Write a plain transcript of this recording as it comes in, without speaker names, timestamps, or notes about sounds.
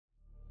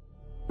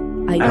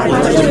I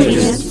pledge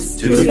allegiance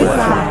to the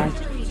flag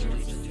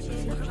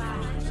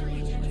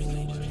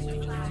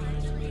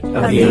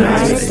of the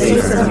United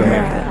States of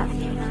America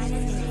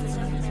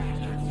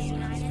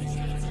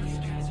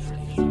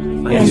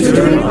and to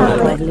the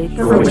republic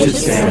for which it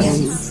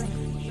stands,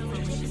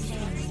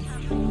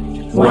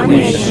 one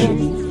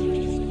nation,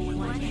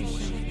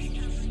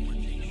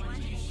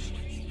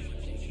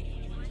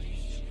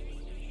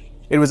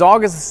 It was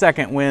August the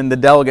 2nd when the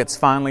delegates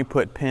finally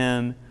put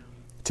pen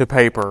to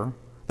paper.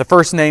 The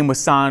first name was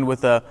signed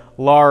with a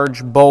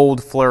large,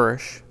 bold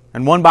flourish,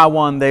 and one by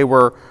one they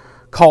were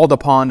called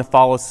upon to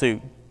follow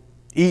suit.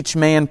 Each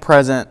man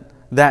present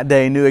that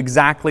day knew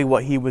exactly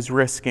what he was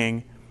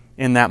risking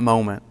in that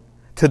moment.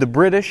 To the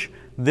British,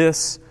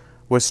 this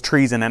was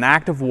treason, an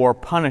act of war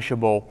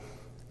punishable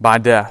by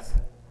death.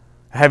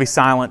 A heavy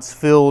silence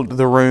filled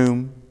the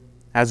room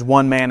as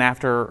one man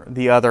after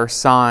the other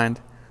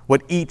signed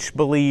what each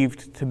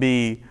believed to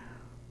be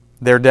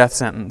their death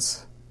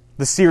sentence.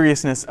 The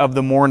seriousness of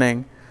the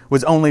morning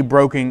was only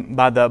broken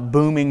by the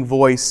booming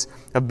voice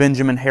of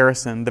Benjamin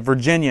Harrison, the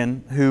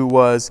Virginian who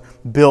was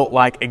built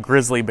like a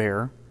grizzly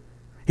bear.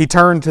 He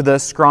turned to the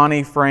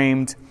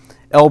scrawny-framed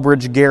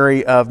Elbridge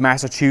Gerry of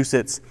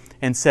Massachusetts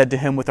and said to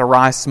him with a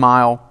wry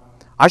smile,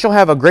 "I shall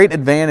have a great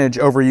advantage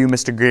over you,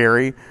 Mr.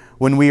 Gerry,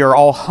 when we are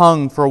all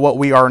hung for what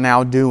we are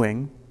now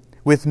doing.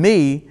 With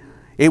me,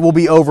 it will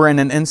be over in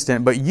an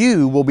instant, but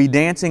you will be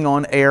dancing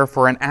on air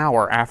for an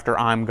hour after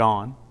I'm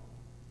gone."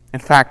 In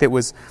fact, it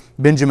was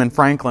Benjamin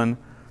Franklin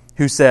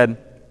who said,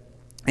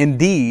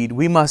 "Indeed,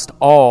 we must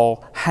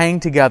all hang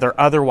together,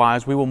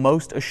 otherwise we will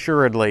most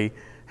assuredly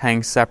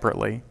hang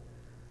separately."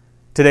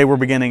 Today we're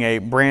beginning a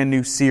brand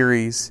new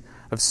series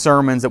of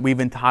sermons that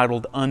we've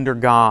entitled Under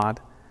God.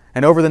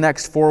 And over the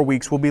next 4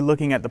 weeks, we'll be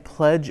looking at the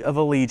Pledge of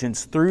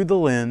Allegiance through the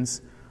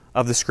lens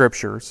of the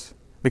Scriptures.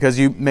 Because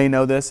you may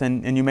know this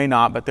and you may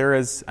not, but there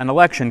is an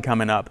election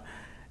coming up.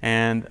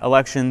 And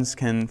elections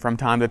can, from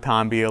time to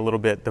time, be a little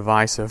bit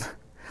divisive.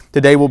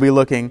 Today we'll be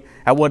looking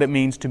at what it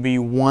means to be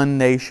one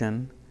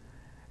nation.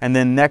 And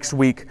then next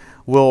week,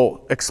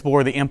 we'll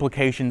explore the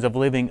implications of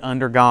living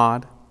under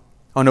God.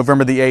 On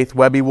November the 8th,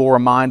 Webby will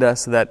remind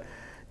us that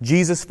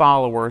Jesus'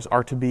 followers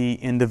are to be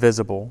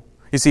indivisible.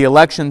 You see,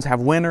 elections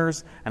have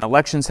winners and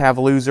elections have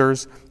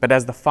losers, but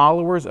as the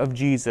followers of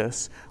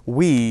Jesus,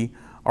 we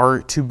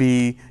are to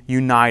be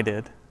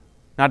united.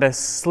 Not a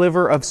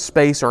sliver of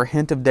space or a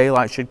hint of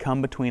daylight should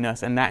come between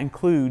us, and that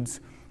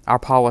includes our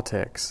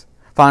politics.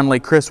 Finally,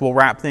 Chris will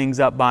wrap things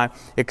up by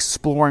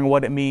exploring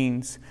what it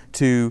means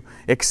to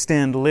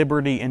extend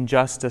liberty and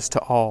justice to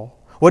all.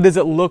 What does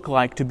it look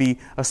like to be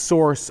a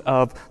source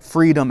of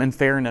freedom and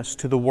fairness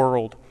to the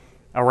world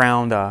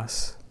around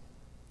us?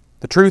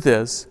 The truth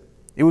is,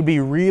 it would be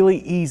really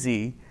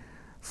easy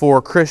for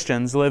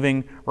Christians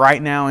living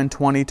right now in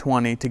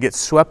 2020 to get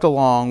swept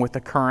along with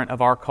the current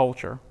of our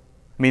culture.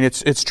 I mean,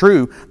 it's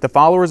true. The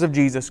followers of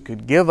Jesus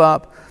could give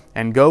up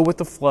and go with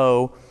the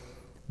flow.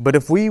 But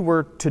if we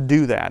were to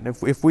do that,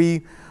 if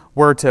we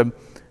were to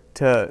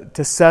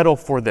settle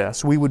for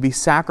this, we would be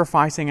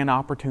sacrificing an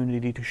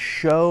opportunity to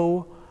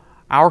show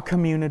our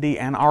community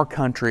and our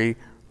country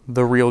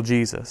the real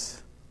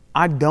Jesus.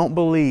 I don't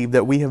believe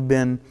that we have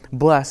been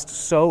blessed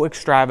so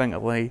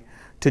extravagantly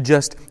to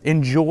just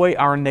enjoy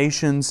our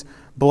nation's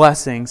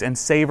blessings and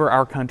savor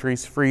our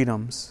country's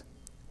freedoms.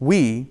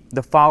 We,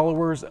 the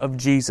followers of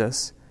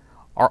Jesus,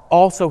 are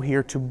also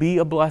here to be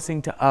a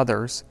blessing to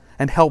others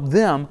and help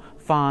them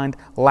find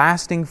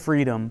lasting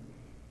freedom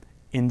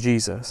in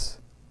Jesus.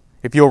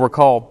 If you'll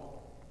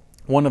recall,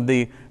 one of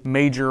the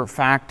major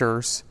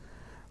factors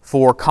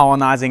for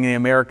colonizing the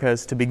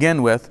Americas to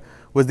begin with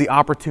was the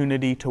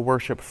opportunity to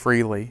worship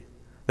freely.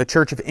 The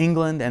Church of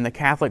England and the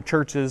Catholic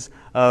churches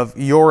of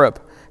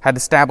Europe had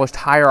established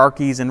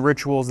hierarchies and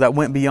rituals that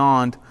went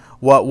beyond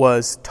what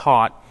was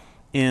taught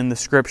in the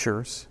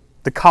Scriptures.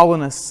 The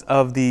colonists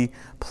of the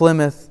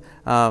Plymouth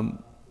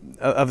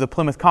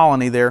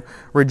colony there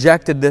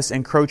rejected this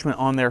encroachment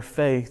on their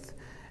faith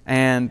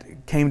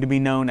and came to be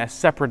known as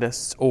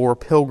separatists or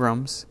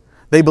pilgrims.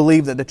 They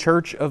believed that the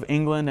Church of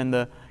England and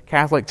the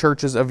Catholic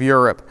churches of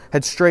Europe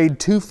had strayed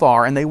too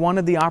far, and they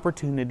wanted the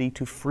opportunity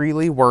to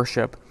freely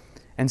worship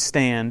and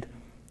stand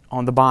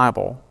on the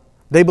Bible.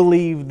 They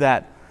believed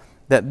that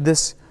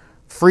this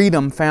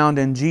freedom found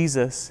in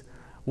Jesus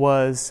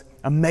was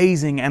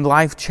amazing and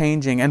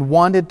life-changing, and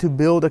wanted to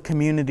build a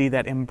community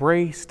that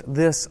embraced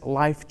this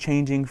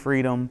life-changing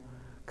freedom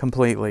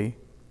completely.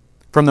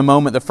 From the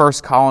moment the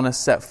first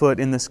colonists set foot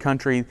in this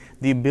country,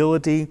 the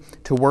ability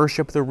to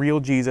worship the real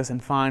Jesus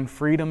and find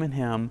freedom in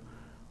Him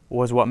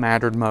was what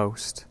mattered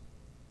most.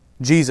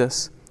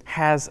 Jesus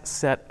has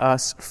set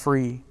us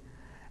free,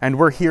 and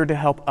we're here to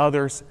help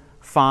others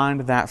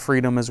find that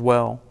freedom as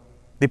well.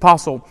 The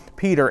Apostle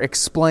Peter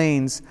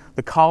explains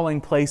the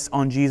calling placed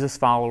on Jesus'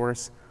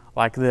 followers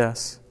like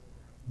this: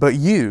 "But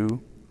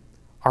you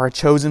are a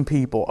chosen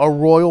people, a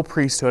royal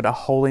priesthood, a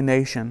holy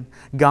nation,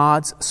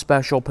 God's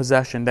special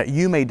possession, that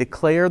you may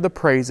declare the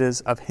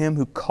praises of Him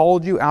who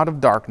called you out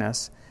of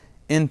darkness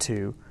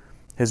into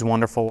His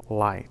wonderful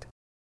light."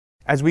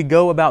 As we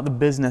go about the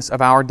business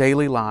of our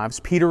daily lives,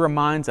 Peter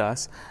reminds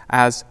us,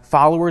 as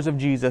followers of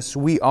Jesus,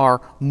 we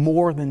are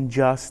more than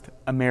just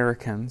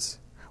Americans.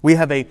 We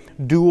have a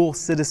dual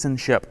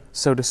citizenship,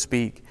 so to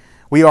speak.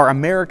 We are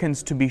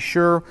Americans to be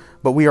sure,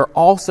 but we are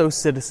also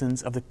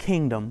citizens of the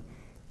kingdom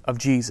of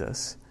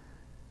Jesus.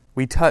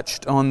 We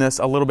touched on this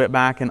a little bit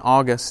back in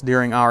August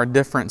during our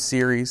Different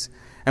series,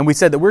 and we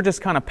said that we're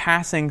just kind of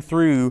passing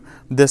through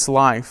this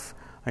life.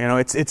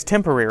 It's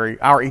temporary.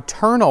 Our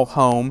eternal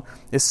home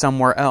is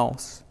somewhere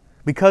else.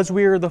 Because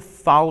we are the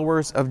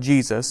followers of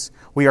Jesus,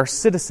 we are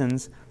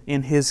citizens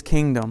in His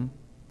kingdom.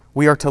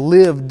 We are to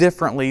live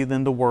differently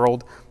than the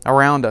world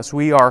around us.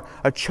 We are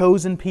a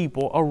chosen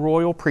people, a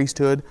royal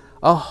priesthood,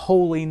 a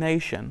holy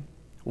nation.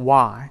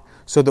 Why?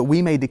 So that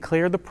we may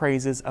declare the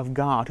praises of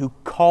God who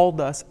called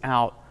us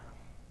out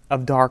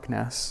of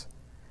darkness.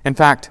 In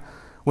fact,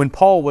 when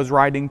Paul was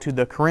writing to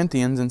the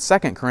Corinthians in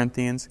 2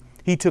 Corinthians,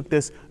 he took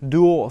this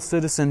dual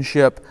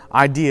citizenship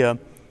idea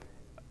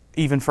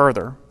even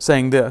further,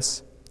 saying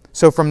this,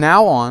 "So from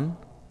now on,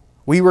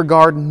 we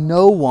regard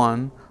no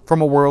one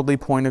from a worldly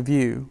point of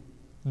view.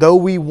 Though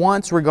we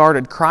once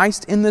regarded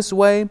Christ in this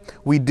way,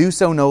 we do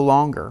so no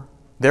longer.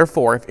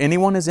 Therefore, if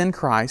anyone is in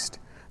Christ,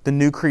 the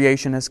new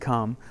creation has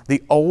come.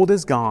 The old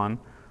is gone,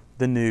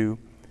 the new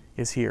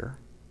is here."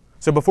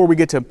 So before we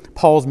get to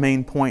Paul's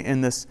main point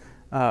in this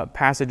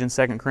passage in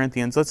 2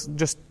 Corinthians, let's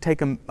just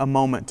take a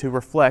moment to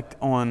reflect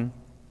on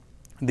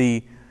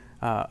the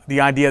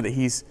idea that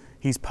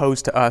he's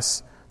posed to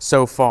us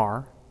so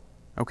far.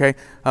 Okay,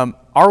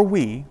 are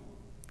we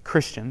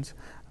Christians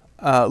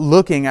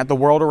looking at the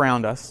world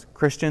around us,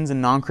 Christians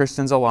and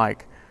non-Christians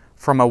alike,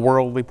 from a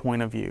worldly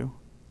point of view?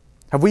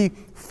 Have we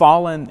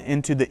fallen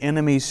into the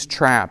enemy's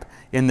trap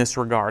in this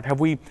regard?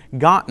 Have we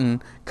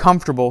gotten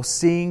comfortable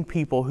seeing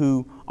people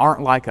who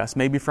aren't like us,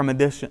 maybe from a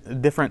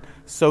different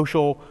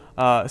social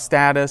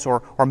status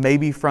or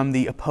maybe from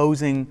the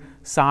opposing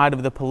side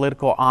of the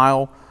political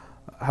aisle?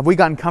 Have we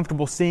gotten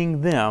comfortable seeing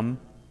them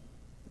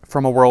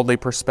from a worldly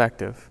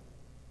perspective?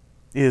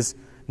 Is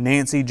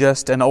Nancy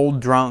just an old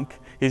drunk?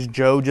 Is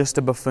Joe just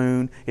a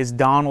buffoon? Is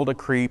Donald a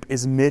creep?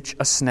 Is Mitch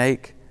a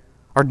snake?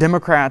 Are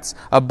Democrats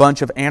a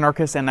bunch of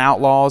anarchists and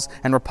outlaws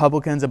and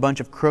Republicans a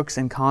bunch of crooks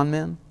and con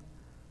men?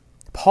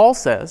 Paul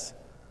says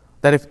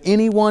that if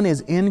anyone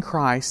is in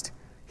Christ,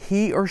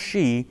 he or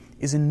she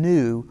is a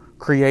new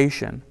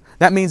creation.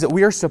 That means that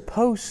we are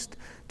supposed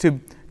to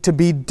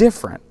be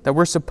different, that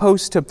we're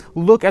supposed to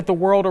look at the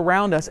world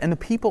around us and the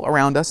people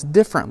around us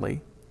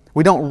differently.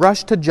 We don't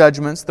rush to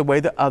judgments the way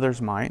that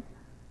others might.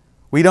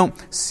 We don't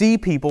see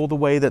people the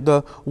way that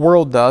the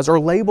world does or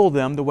label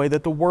them the way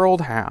that the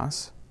world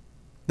has.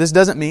 This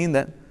doesn't mean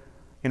that,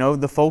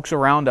 the folks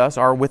around us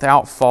are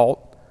without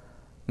fault.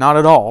 Not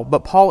at all.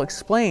 But Paul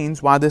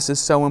explains why this is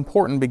so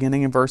important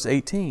beginning in verse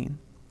 18.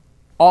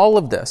 All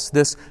of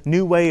this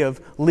new way of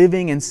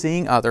living and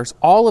seeing others,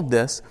 all of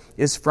this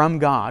is from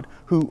God,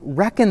 who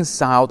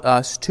reconciled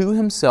us to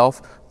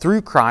Himself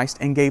through Christ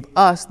and gave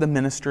us the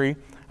ministry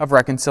of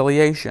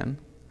reconciliation.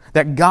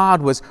 That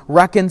God was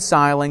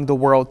reconciling the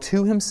world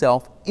to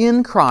Himself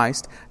in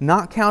Christ,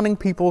 not counting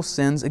people's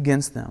sins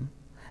against them.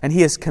 And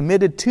He has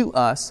committed to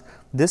us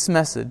this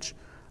message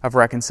of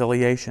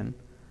reconciliation.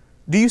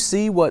 Do you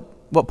see what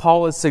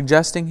Paul is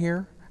suggesting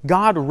here?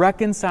 God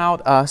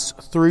reconciled us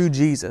through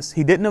Jesus.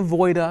 He didn't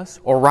avoid us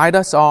or write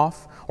us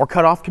off or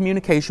cut off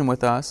communication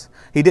with us.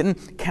 He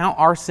didn't count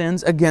our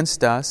sins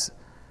against us,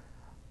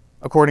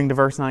 according to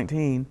verse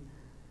 19.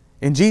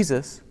 In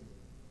Jesus,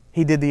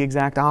 He did the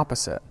exact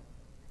opposite.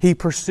 He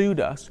pursued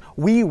us.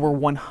 We were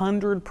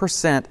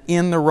 100%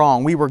 in the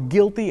wrong. We were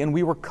guilty and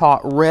we were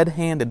caught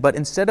red-handed. But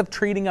instead of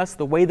treating us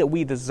the way that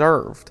we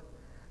deserved,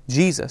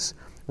 Jesus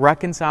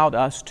reconciled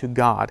us to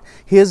God.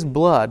 His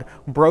blood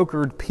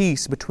brokered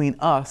peace between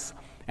us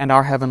and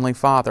our Heavenly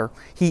Father.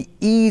 He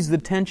eased the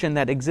tension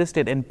that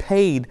existed and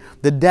paid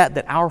the debt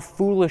that our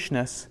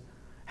foolishness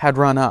had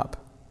run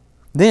up.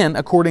 Then,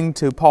 according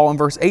to Paul in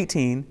verse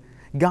 18,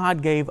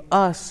 God gave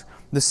us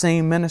the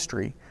same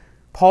ministry.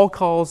 Paul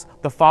calls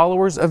the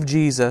followers of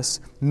Jesus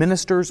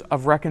ministers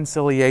of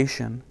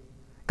reconciliation.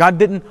 God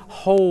didn't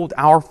hold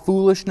our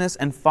foolishness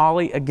and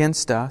folly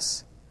against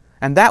us.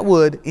 And that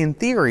would, in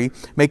theory,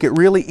 make it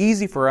really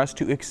easy for us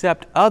to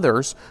accept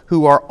others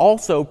who are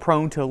also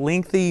prone to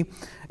lengthy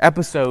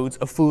episodes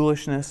of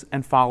foolishness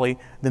and folly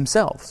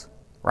themselves.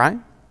 Right?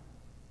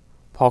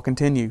 Paul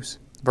continues,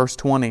 verse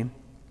 20.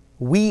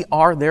 We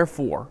are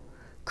therefore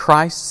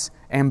Christ's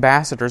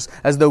ambassadors,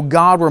 as though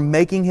God were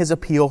making His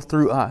appeal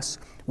through us.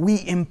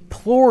 We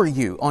implore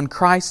you on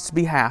Christ's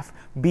behalf,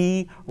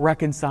 be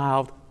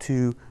reconciled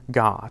to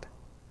God.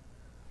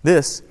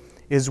 This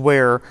is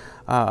where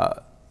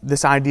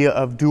this idea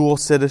of dual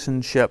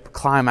citizenship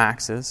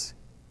climaxes.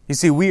 You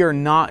see, we are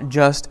not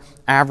just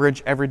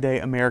average, everyday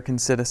American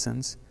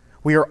citizens.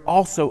 We are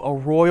also a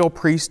royal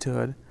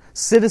priesthood,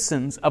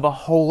 citizens of a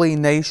holy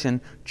nation,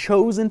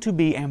 chosen to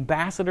be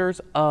ambassadors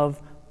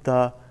of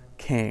the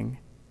King.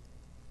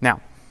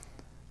 Now,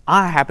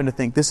 I happen to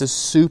think this is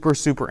super,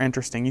 super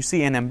interesting. You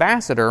see, an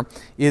ambassador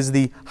is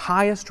the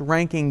highest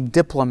ranking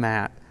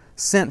diplomat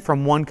sent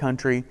from one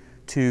country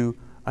to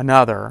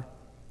another.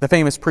 The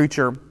famous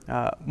preacher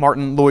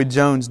Martin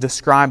Lloyd-Jones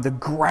described the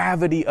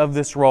gravity of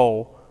this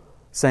role,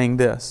 saying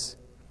this: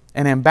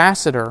 "An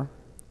ambassador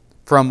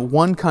from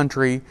one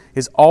country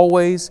is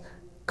always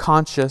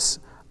conscious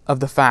of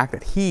the fact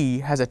that he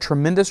has a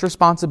tremendous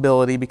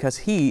responsibility because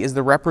he is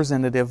the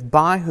representative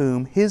by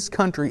whom his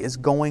country is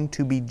going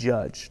to be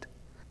judged.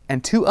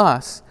 And to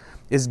us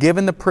is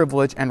given the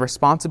privilege and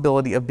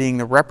responsibility of being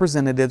the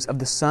representatives of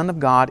the Son of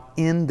God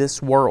in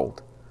this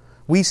world.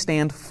 We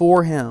stand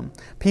for Him.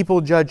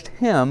 People judged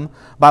Him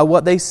by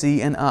what they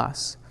see in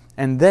us,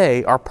 and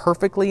they are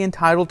perfectly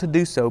entitled to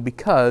do so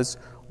because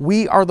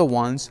we are the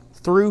ones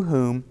through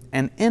whom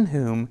and in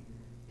whom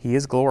He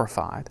is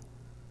glorified."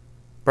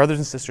 Brothers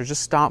and sisters,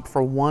 just stop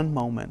for one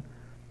moment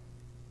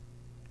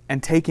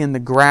and take in the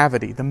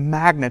gravity, the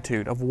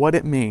magnitude of what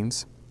it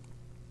means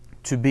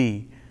to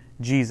be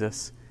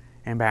Jesus'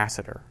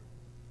 ambassador.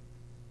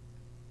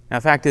 Now,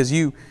 the fact is,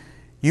 you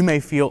may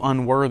feel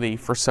unworthy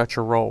for such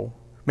a role.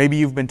 Maybe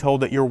you've been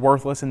told that you're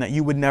worthless and that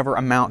you would never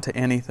amount to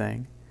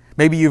anything.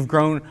 Maybe you've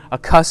grown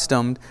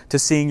accustomed to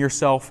seeing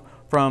yourself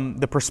from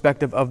the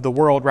perspective of the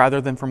world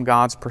rather than from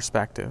God's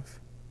perspective.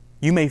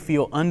 You may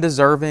feel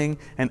undeserving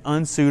and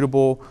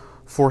unsuitable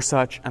for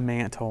such a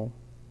mantle.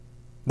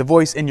 The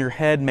voice in your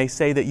head may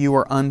say that you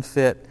are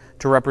unfit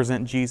to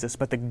represent Jesus,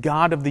 but the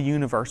God of the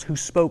universe who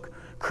spoke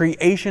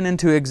creation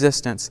into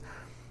existence,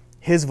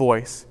 His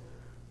voice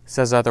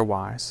says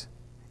otherwise.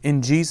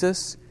 In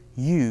Jesus,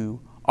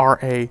 you are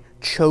a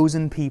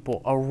chosen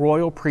people, a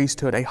royal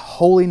priesthood, a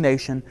holy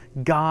nation,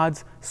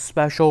 God's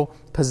special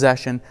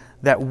possession,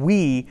 that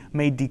we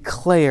may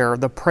declare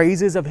the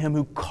praises of Him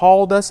who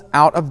called us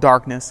out of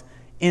darkness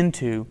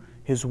into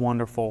His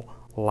wonderful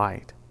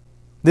light.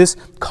 This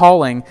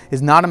calling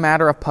is not a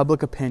matter of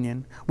public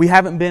opinion. We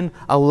haven't been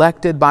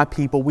elected by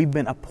people. We've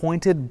been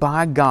appointed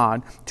by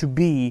God to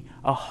be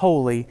a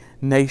holy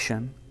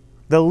nation,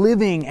 the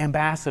living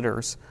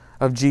ambassadors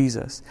of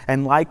Jesus.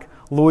 And like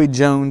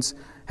Lloyd-Jones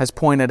has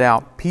pointed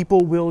out,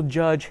 people will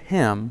judge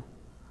Him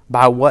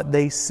by what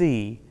they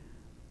see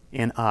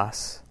in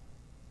us.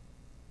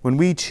 When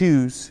we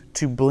choose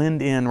to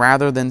blend in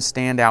rather than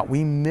stand out,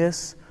 we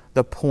miss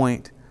the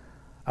point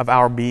of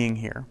our being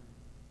here.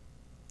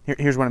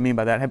 Here's what I mean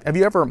by that. Have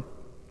you ever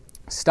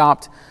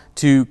stopped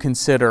to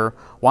consider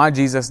why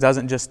Jesus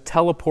doesn't just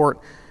teleport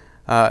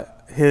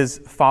His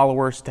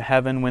followers to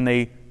heaven when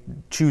they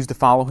choose to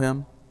follow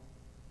Him?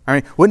 I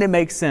mean, wouldn't it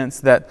make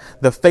sense that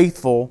the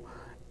faithful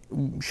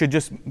should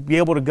just be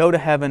able to go to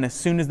heaven as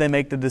soon as they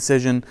make the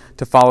decision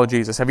to follow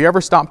Jesus? Have you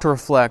ever stopped to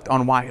reflect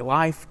on why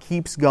life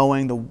keeps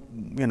going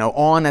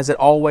on as it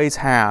always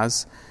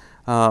has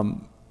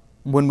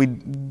when we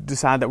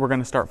decide that we're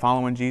going to start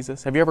following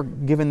Jesus? Have you ever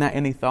given that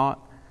any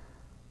thought?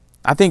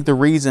 I think the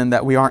reason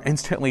that we aren't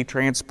instantly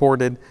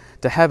transported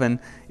to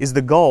heaven is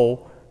the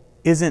goal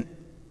isn't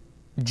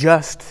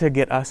just to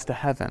get us to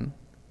heaven,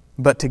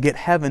 but to get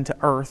heaven to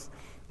earth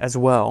as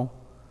well.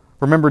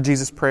 Remember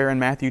Jesus' prayer in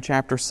Matthew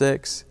chapter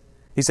 6?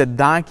 He said,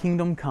 "Thy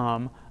kingdom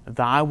come,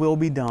 Thy will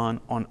be done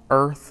on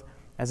earth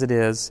as it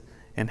is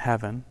in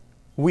heaven."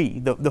 We,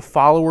 the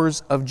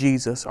followers of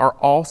Jesus, are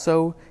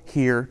also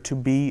here to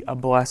be a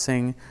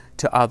blessing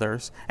to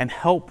others and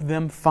help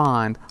them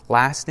find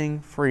lasting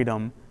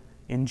freedom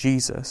in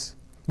Jesus.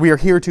 We are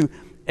here to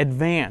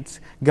advance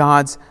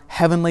God's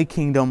heavenly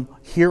kingdom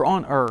here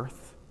on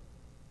earth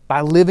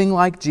by living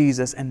like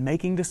Jesus and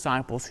making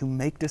disciples who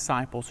make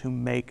disciples who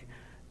make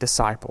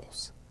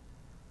disciples.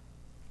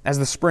 As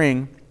the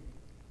spring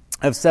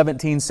of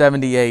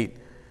 1778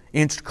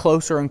 inched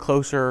closer and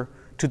closer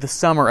to the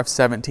summer of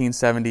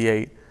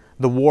 1778,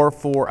 the war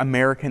for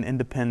American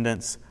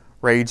independence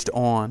raged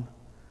on.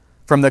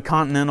 From the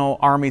Continental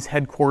Army's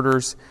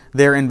headquarters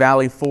there in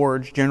Valley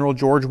Forge, General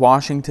George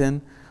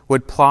Washington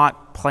would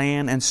plot,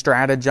 plan, and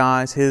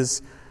strategize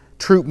his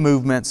troop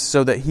movements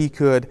so that he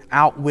could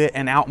outwit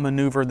and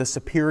outmaneuver the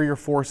superior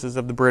forces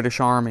of the British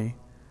Army.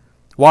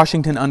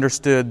 Washington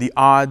understood the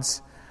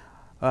odds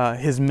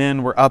his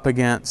men were up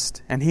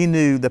against, and he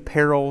knew the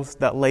perils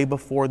that lay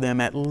before them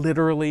at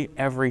literally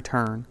every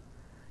turn.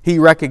 He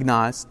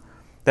recognized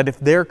that if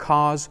their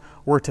cause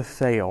were to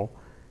fail,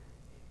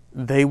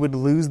 they would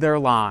lose their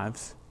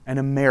lives and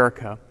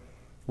America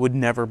would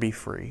never be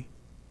free.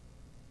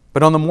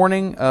 But on the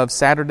morning of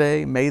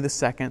Saturday, May the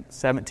 2nd,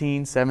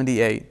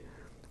 1778,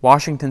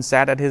 Washington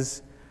sat at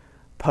his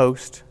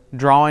post,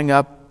 drawing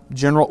up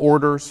general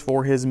orders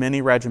for his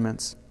many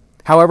regiments.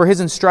 However, his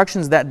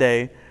instructions that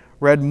day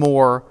read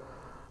more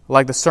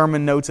like the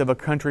sermon notes of a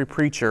country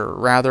preacher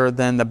rather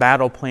than the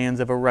battle plans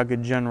of a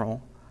rugged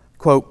general.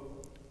 Quote,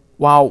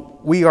 "While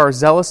we are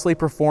zealously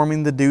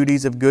performing the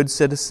duties of good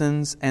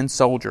citizens and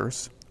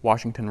soldiers,"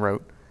 Washington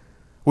wrote,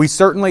 "we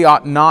certainly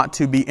ought not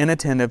to be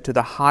inattentive to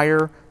the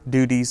higher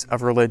duties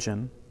of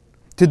religion.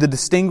 To the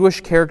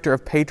distinguished character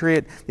of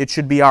patriot, it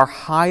should be our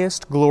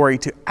highest glory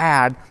to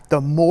add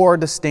the more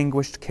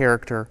distinguished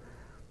character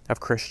of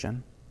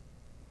Christian."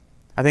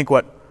 I think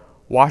what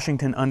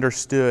Washington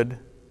understood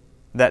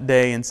that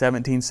day in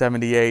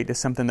 1778 is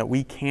something that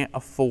we can't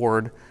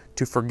afford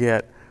to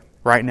forget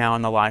right now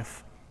in the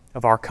life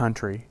of our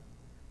country.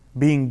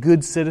 Being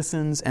good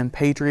citizens and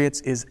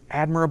patriots is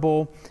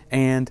admirable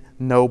and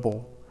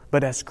noble.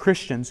 But as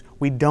Christians,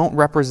 we don't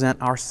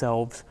represent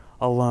ourselves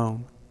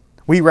alone.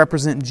 We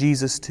represent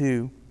Jesus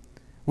too.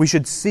 We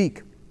should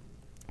seek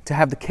to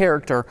have the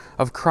character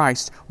of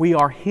Christ. We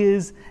are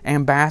His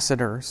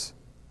ambassadors,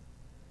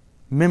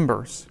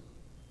 members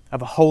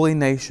of a holy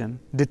nation,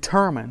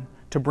 determined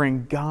to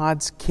bring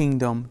God's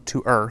kingdom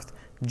to earth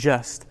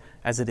just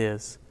as it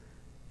is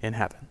in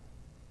heaven.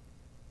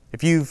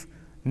 If you've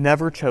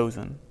never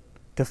chosen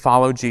to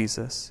follow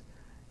Jesus,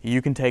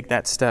 you can take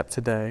that step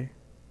today.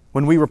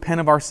 When we repent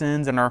of our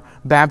sins and are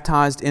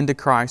baptized into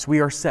Christ, we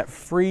are set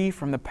free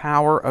from the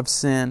power of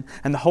sin,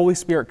 and the Holy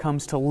Spirit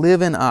comes to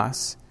live in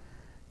us,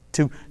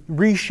 to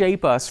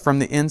reshape us from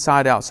the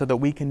inside out so that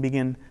we can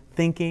begin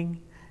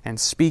thinking and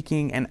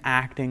speaking and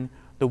acting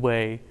the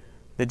way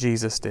that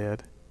Jesus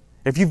did.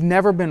 If you've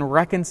never been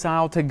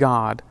reconciled to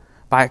God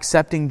by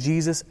accepting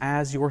Jesus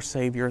as your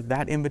Savior,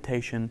 that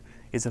invitation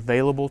is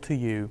available to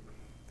you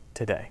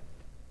today.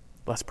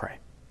 Let's pray.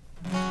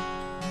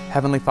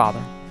 Heavenly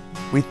Father,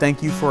 we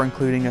thank you for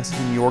including us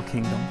in your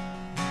kingdom.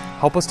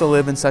 Help us to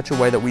live in such a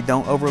way that we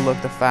don't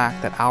overlook the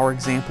fact that our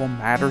example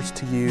matters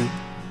to you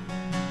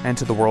and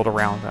to the world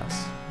around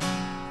us.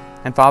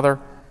 And Father,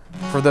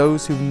 for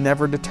those who've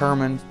never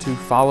determined to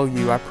follow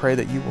you, I pray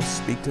that you will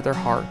speak to their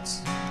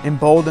hearts,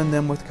 embolden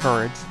them with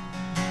courage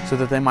so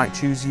that they might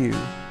choose you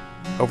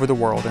over the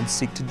world and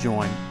seek to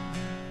join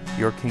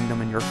your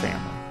kingdom and your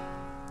family.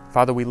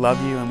 Father, we love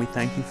you and we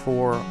thank you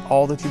for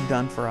all that you've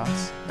done for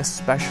us,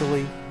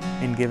 especially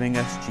in giving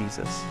us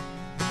Jesus.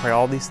 We pray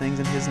all these things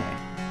in His name.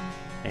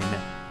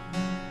 Amen.